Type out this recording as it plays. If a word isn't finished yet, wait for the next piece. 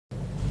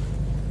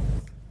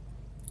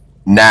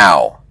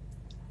Now.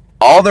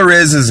 All there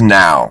is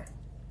now.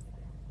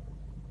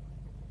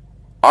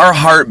 Our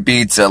heart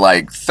beats at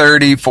like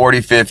 30,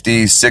 40,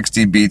 50,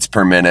 60 beats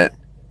per minute,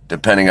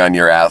 depending on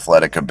your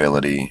athletic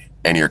ability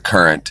and your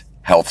current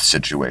health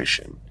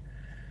situation.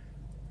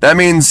 That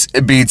means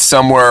it beats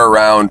somewhere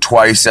around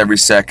twice every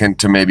second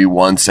to maybe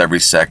once every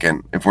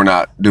second if we're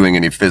not doing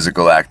any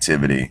physical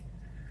activity.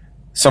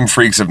 Some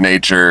freaks of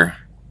nature,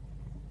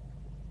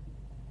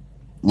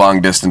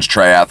 long distance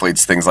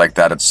triathletes, things like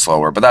that, it's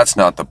slower, but that's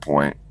not the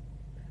point.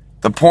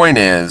 The point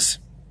is,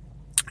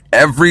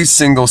 every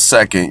single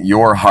second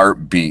your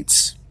heart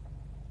beats,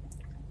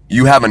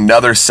 you have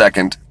another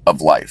second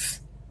of life.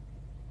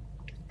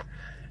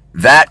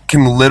 That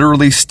can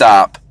literally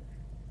stop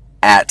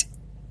at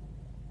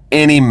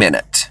any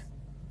minute.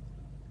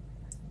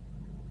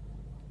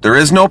 There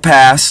is no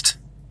past.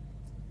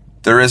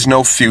 There is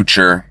no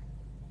future.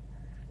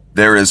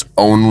 There is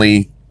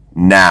only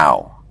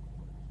now.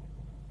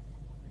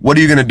 What are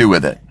you going to do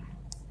with it?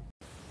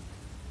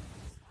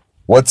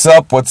 What's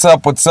up,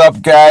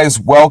 guys?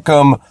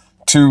 Welcome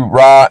to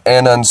Raw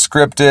and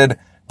Unscripted,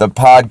 the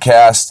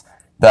podcast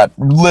that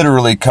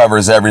literally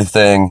covers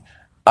everything.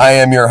 I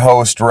am your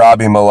host,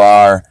 Robbie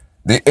Millar.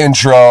 The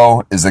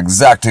intro is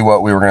exactly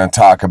what we were going to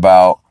talk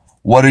about.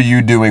 What are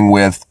you doing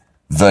with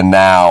the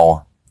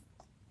now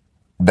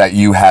that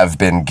you have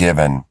been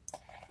given?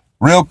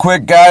 Real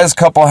quick, guys,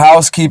 couple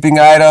housekeeping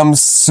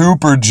items.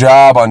 Super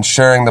job on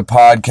sharing the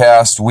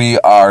podcast. We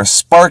are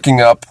sparking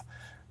up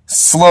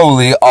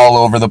slowly all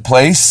over the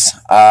place.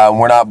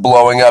 We're not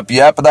blowing up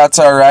yet, but that's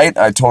all right.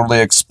 I totally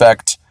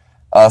expect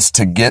us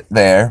to get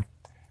there.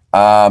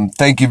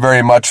 Thank you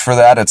very much for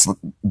that. It's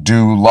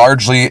due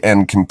largely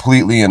and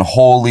completely and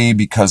wholly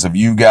because of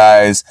you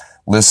guys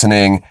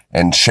listening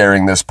and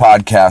sharing this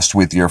podcast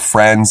with your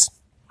friends.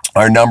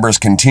 Our numbers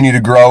continue to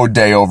grow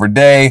day over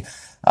day.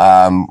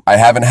 I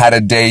haven't had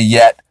a day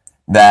yet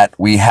that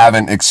we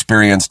haven't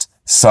experienced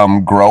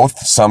some growth,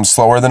 some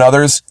slower than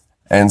others,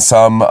 and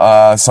some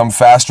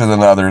faster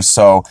than others.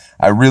 So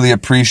I really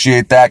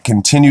appreciate that.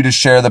 Continue to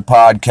share the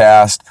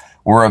podcast.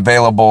 We're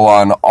available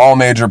on all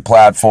major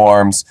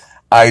platforms: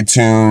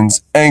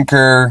 iTunes,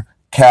 Anchor,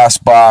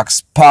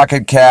 CastBox,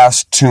 Pocket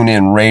Cast,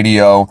 TuneIn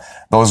Radio.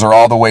 Those are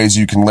all the ways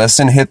you can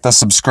listen. Hit the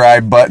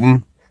subscribe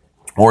button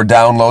or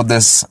download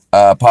this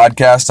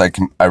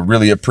podcast. I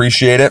really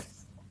appreciate it.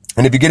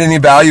 And if you get any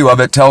value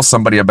of it, tell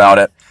somebody about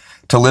it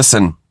to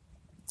listen.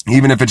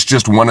 Even if it's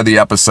just one of the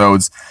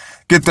episodes,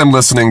 get them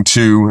listening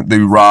to the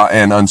Raw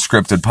and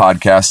Unscripted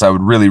podcast. I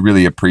would really,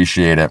 really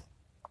appreciate it.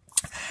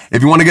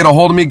 If you want to get a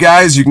hold of me,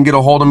 guys, you can get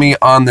a hold of me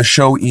on the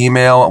show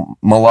email,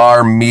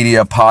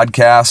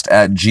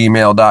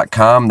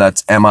 millarmediapodcast@gmail.com.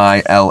 That's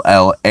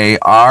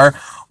MILLAR.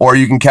 Or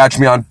you can catch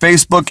me on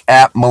Facebook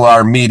at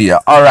Millar Media.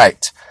 All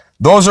right.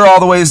 Those are all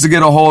the ways to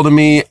get a hold of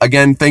me.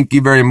 Again, thank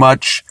you very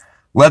much.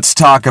 Let's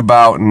talk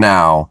about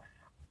now.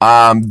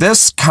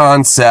 This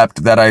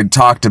concept that I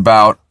talked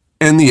about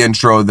in the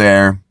intro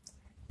there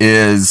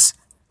is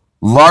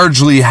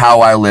largely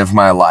how I live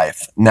my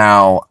life.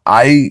 Now,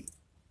 I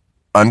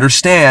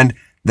understand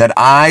that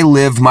I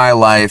live my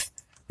life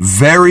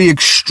very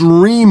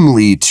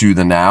extremely to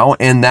the now,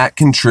 and that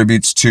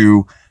contributes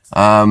to,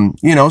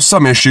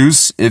 some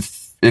issues.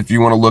 If you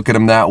want to look at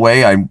them that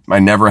way, I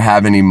never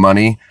have any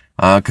money,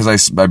 cause I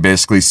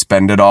basically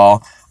spend it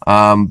all.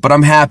 But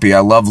I'm happy. I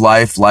love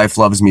life. Life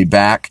loves me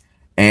back,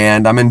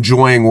 and I'm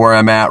enjoying where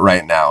I'm at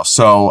right now.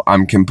 So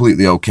I'm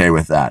completely okay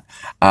with that.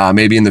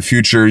 Maybe in the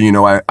future,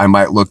 I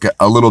might look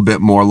a little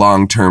bit more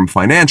long-term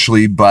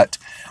financially, but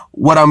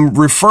what I'm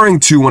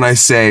referring to when I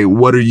say,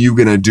 what are you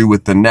going to do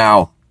with the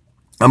now?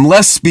 I'm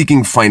less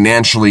speaking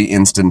financially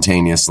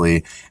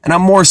instantaneously, and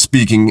I'm more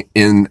speaking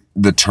in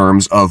the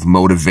terms of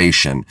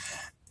motivation.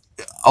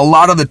 A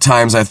lot of the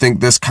times, I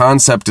think this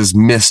concept is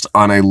missed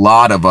on a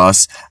lot of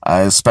us,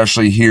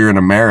 especially here in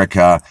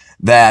America,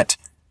 that,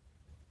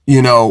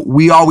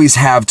 we always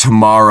have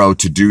tomorrow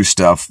to do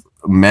stuff.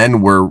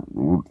 Men were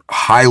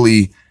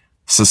highly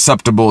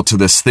susceptible to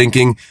this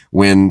thinking.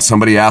 When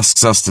somebody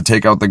asks us to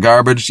take out the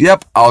garbage,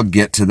 yep, I'll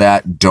get to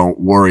that,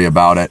 don't worry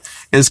about it,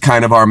 is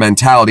kind of our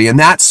mentality. And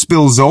that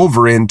spills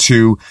over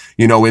into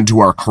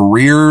our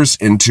careers,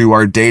 into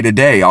our day to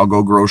day. I'll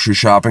go grocery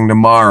shopping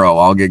tomorrow.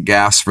 I'll get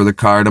gas for the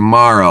car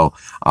tomorrow.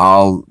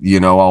 I'll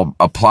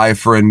apply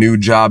for a new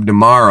job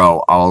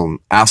tomorrow. I'll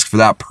ask for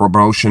that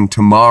promotion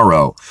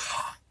tomorrow.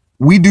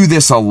 We do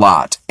this a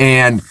lot,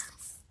 and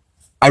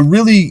I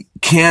really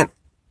can't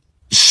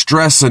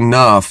stress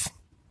enough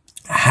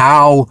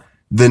how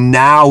the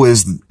now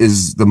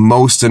is the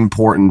most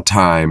important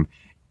time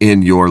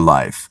in your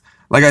life.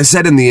 Like I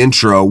said in the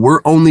intro,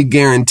 we're only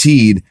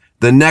guaranteed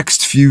the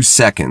next few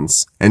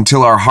seconds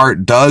until our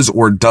heart does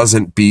or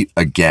doesn't beat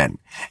again.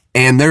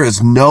 And there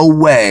is no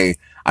way,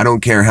 I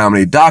don't care how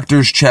many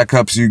doctor's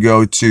checkups you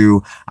go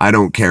to, I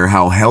don't care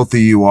how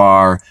healthy you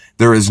are,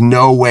 there is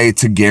no way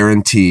to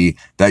guarantee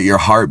that your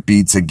heart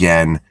beats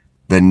again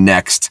the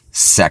next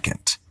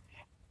second.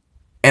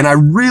 And I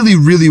really,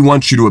 really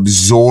want you to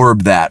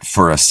absorb that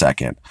for a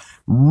second.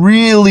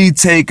 Really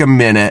take a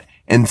minute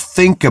and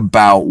think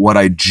about what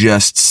I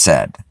just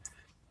said.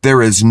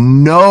 There is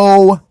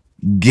no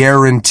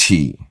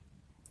guarantee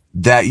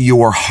that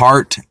your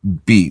heart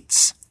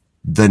beats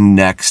the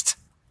next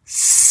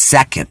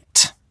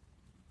second,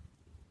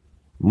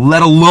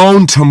 let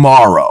alone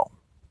tomorrow.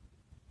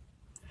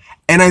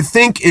 And I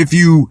think if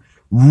you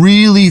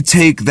really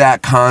take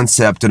that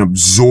concept and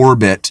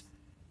absorb it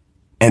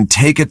and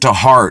take it to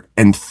heart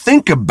and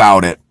think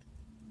about it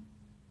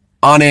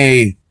on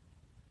a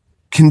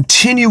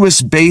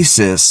continuous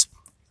basis,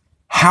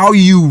 how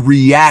you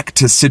react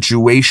to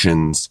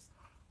situations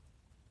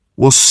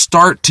will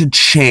start to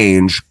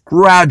change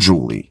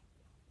gradually.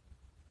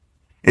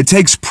 It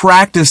takes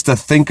practice to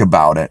think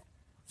about it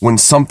when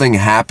something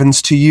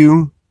happens to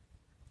you.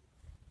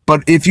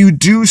 But if you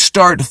do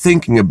start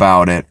thinking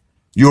about it,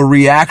 your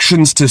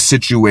reactions to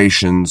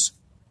situations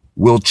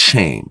will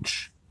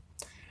change.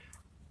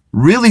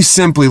 Really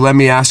simply, let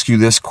me ask you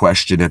this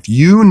question. If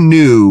you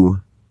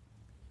knew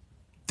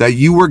that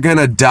you were going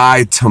to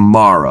die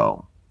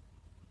tomorrow,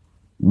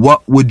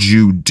 what would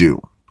you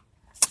do?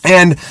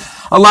 And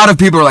a lot of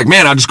people are like,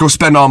 man, I'll just go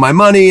spend all my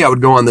money. I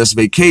would go on this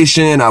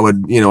vacation.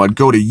 I'd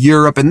go to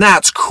Europe, and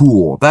that's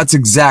cool. That's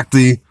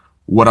exactly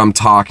what I'm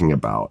talking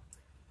about.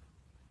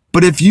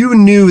 But if you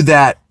knew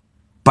that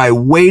by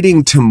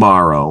waiting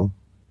tomorrow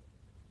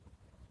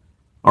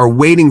or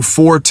waiting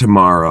for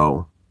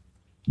tomorrow,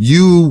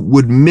 you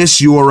would miss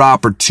your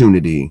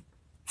opportunity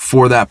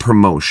for that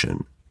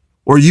promotion,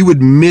 or you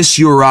would miss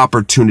your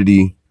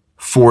opportunity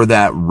for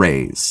that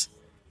raise,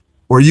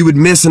 or you would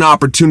miss an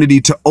opportunity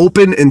to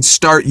open and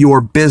start your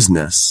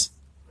business,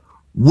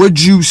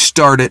 would you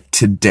start it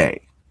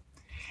today?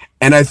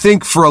 And I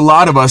think for a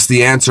lot of us,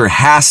 the answer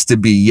has to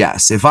be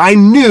yes. If I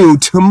knew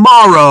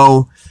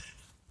tomorrow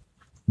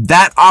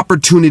that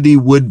opportunity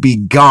would be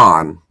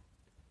gone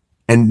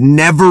and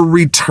never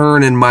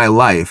return in my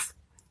life,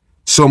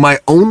 so my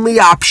only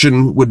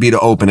option would be to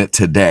open it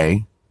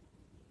today,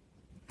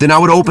 then I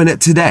would open it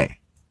today.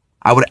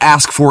 I would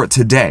ask for it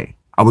today.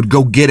 I would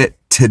go get it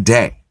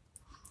today.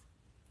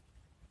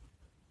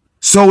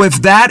 So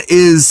if that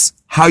is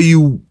how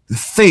you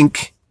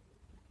think,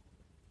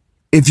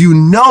 if you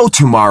know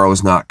tomorrow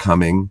is not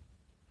coming,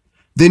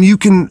 then you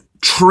can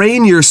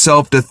train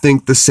yourself to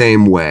think the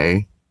same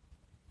way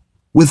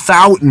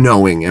without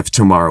knowing if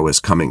tomorrow is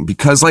coming.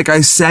 Because like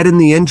I said in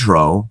the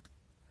intro,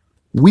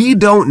 we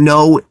don't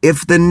know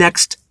if the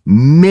next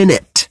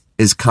minute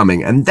is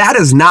coming. And that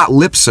is not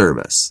lip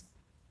service.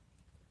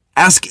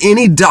 Ask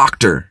any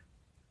doctor,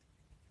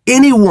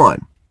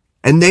 anyone,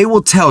 and they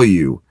will tell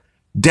you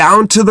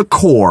down to the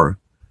core,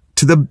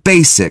 to the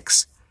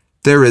basics,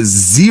 there is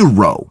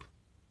zero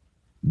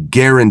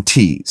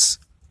guarantees.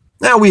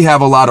 Now we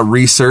have a lot of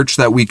research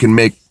that we can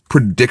make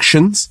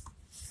predictions,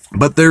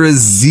 but there is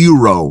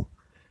zero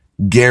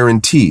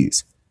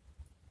guarantees.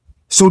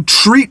 So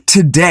treat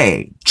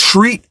today,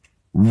 treat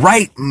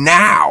right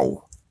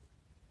now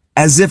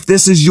as if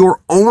this is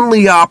your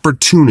only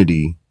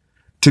opportunity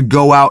to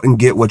go out and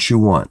get what you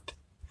want.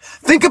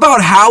 Think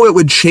about how it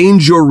would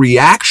change your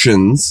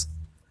reactions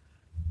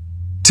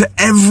to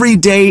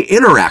everyday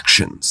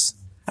interactions.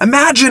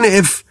 Imagine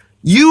if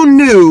you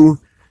knew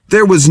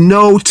there was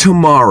no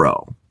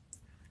tomorrow.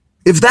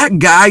 If that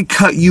guy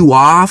cut you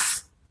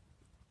off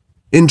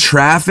in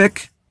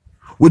traffic,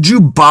 would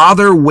you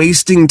bother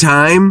wasting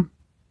time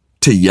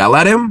to yell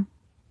at him?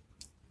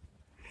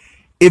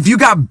 If you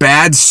got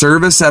bad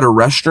service at a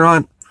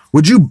restaurant,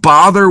 would you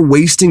bother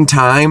wasting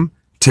time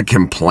to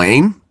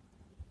complain?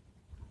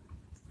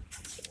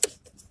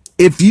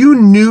 If you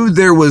knew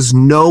there was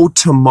no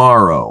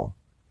tomorrow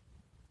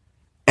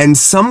and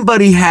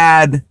somebody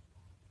had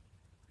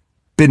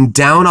been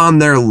down on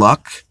their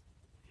luck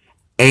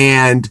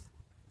and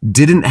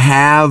didn't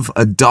have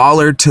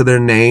 $1 to their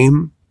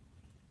name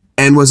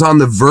and was on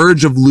the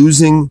verge of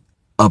losing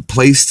a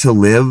place to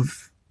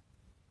live,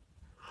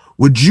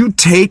 would you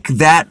take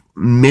that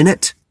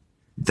minute,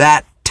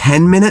 that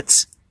 10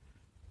 minutes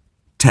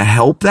to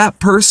help that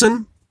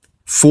person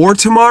for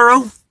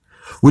tomorrow?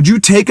 Would you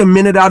take a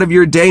minute out of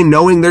your day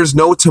knowing there's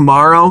no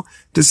tomorrow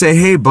to say,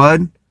 hey,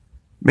 bud,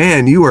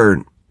 man,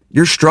 you're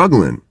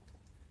struggling.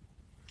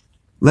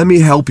 Let me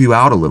help you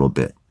out a little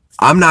bit.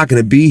 I'm not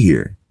going to be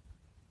here,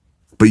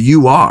 but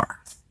you are.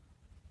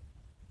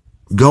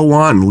 Go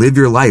on, live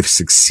your life,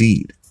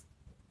 succeed.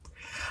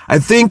 I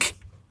think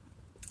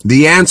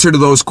the answer to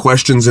those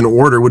questions in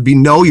order would be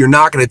no, you're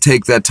not going to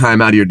take that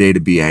time out of your day to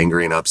be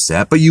angry and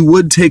upset, but you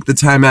would take the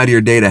time out of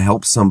your day to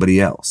help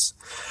somebody else.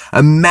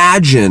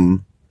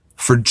 Imagine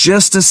for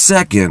just a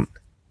second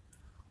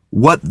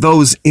what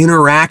those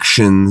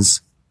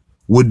interactions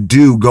would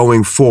do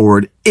going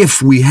forward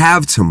if we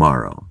have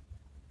tomorrow.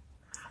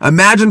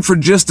 Imagine for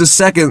just a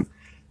second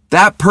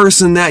that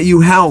person that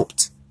you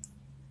helped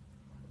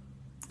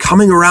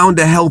coming around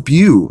to help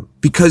you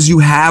because you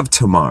have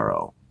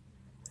tomorrow.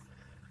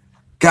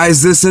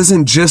 Guys, this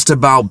isn't just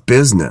about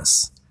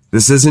business.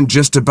 This isn't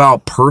just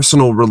about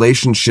personal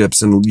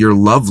relationships and your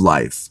love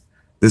life.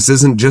 This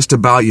isn't just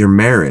about your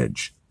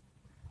marriage.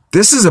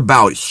 This is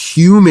about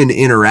human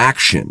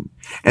interaction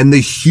and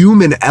the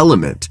human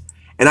element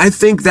And I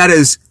think that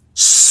is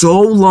so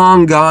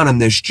long gone in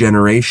this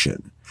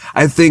generation.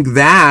 I think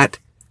that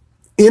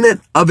in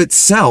and of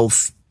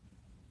itself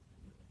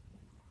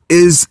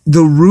is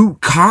the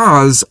root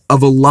cause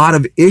of a lot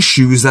of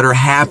issues that are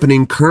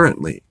happening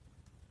currently.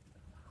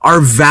 Our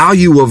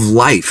value of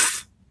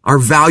life, our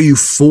value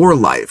for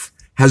life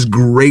has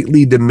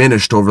greatly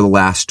diminished over the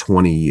last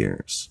 20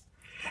 years.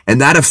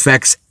 And that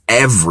affects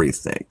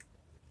everything.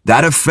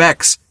 That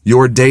affects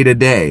your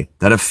day-to-day.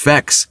 That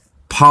affects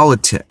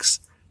politics.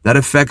 That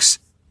affects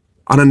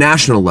on a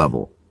national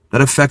level.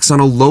 That affects on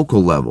a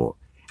local level.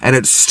 And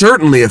it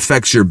certainly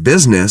affects your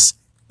business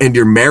and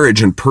your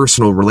marriage and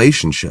personal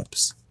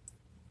relationships.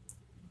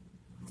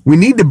 We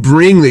need to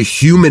bring the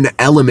human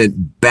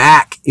element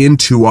back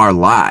into our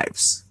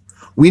lives.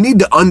 We need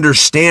to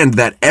understand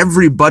that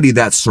everybody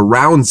that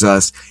surrounds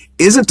us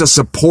isn't a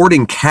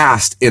supporting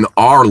cast in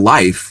our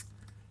life.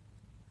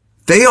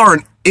 They are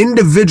an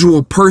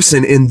individual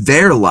person in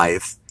their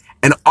life,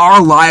 and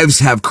our lives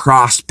have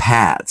crossed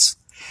paths.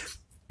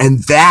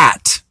 And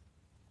that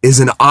is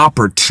an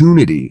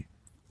opportunity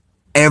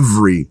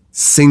every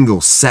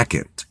single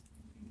second.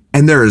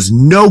 And there is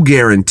no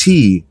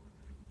guarantee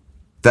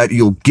that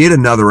you'll get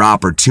another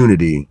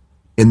opportunity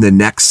in the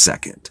next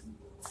second.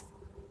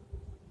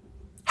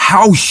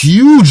 How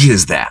huge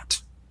is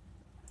that?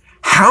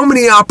 How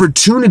many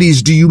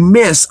opportunities do you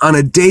miss on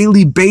a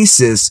daily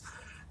basis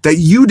that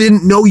you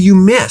didn't know you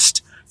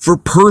missed for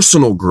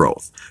personal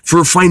growth,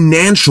 for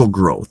financial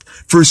growth,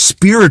 for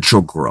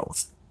spiritual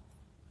growth?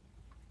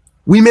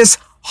 We miss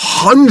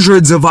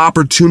hundreds of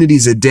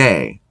opportunities a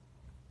day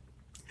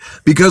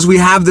because we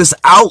have this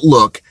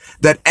outlook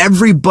that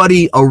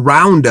everybody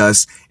around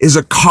us is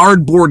a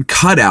cardboard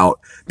cutout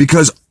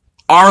because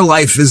our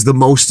life is the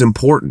most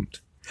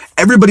important.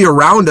 Everybody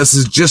around us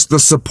is just the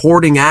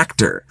supporting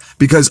actor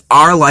because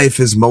our life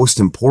is most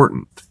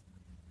important.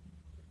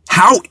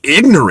 How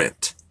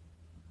ignorant.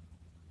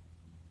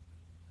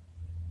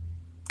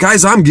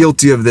 Guys, I'm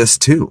guilty of this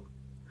too.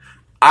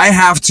 I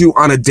have to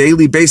on a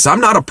daily basis. I'm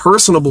not a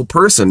personable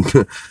person.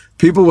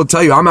 People will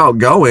tell you I'm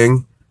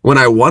outgoing when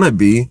I want to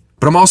be,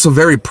 but I'm also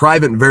very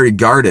private and very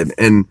guarded,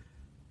 and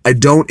I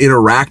don't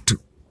interact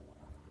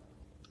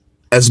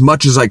as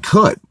much as I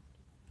could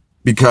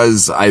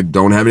because I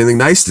don't have anything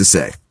nice to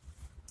say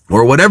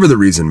or whatever the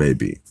reason may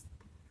be.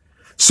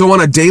 So on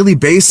a daily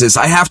basis,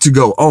 I have to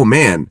go, oh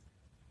man,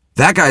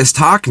 that guy's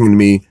talking to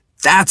me.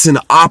 That's an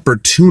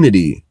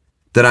opportunity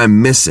that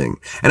I'm missing.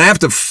 And I have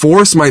to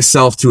force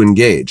myself to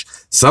engage.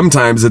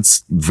 Sometimes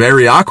it's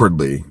very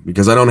awkwardly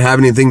because I don't have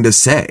anything to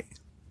say.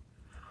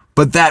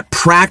 But that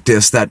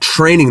practice, that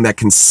training, that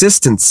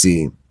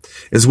consistency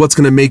is what's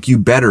going to make you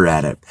better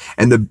at it.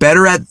 And the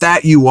better at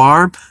that you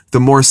are,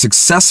 the more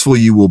successful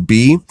you will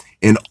be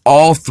in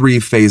all three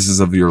phases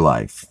of your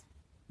life.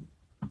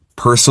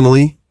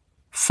 Personally,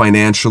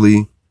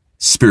 financially,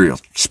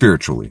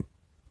 spiritually.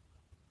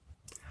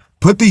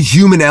 Put the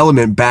human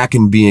element back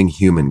in being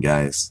human,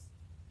 guys.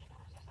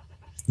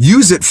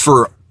 Use it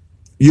for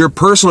your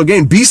personal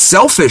gain. Be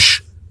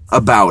selfish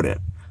about it.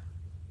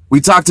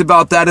 We talked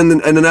about that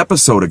in an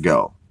episode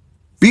ago.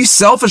 Be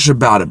selfish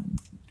about it.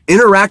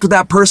 Interact with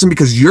that person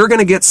because you're going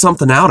to get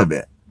something out of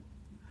it.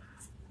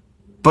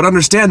 But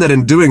understand that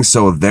in doing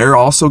so, they're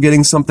also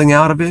getting something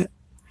out of it.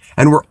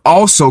 And we're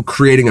also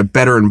creating a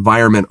better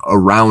environment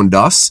around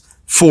us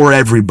for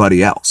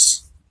everybody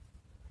else.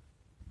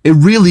 It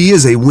really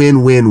is a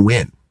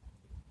win-win-win.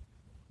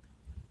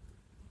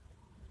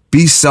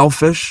 Be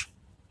selfish,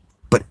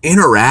 but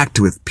interact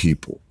with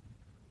people.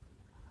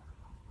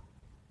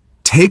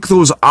 Take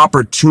those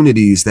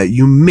opportunities that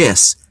you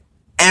miss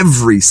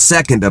every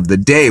second of the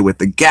day with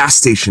the gas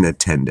station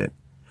attendant,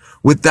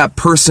 with that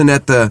person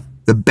at the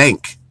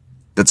bank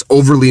that's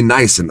overly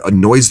nice and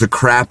annoys the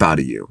crap out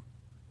of you.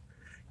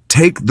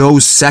 Take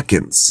those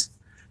seconds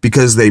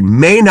because they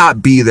may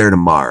not be there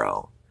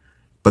tomorrow,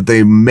 but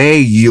they may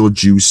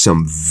yield you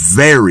some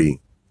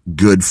very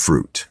good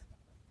fruit.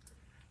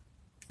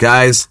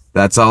 Guys,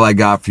 that's all I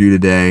got for you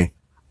today.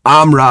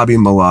 I'm Robbie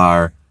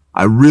Millar.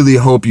 I really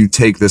hope you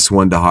take this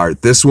one to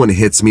heart. This one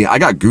hits me. I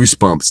got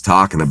goosebumps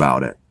talking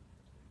about it.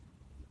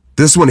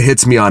 This one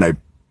hits me on a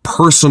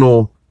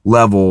personal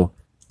level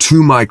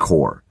to my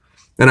core.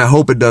 And I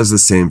hope it does the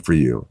same for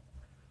you.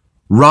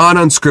 Ron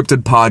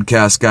Unscripted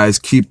Podcast, guys.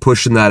 Keep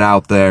pushing that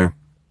out there.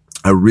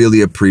 I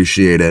really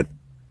appreciate it.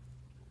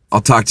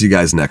 I'll talk to you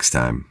guys next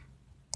time.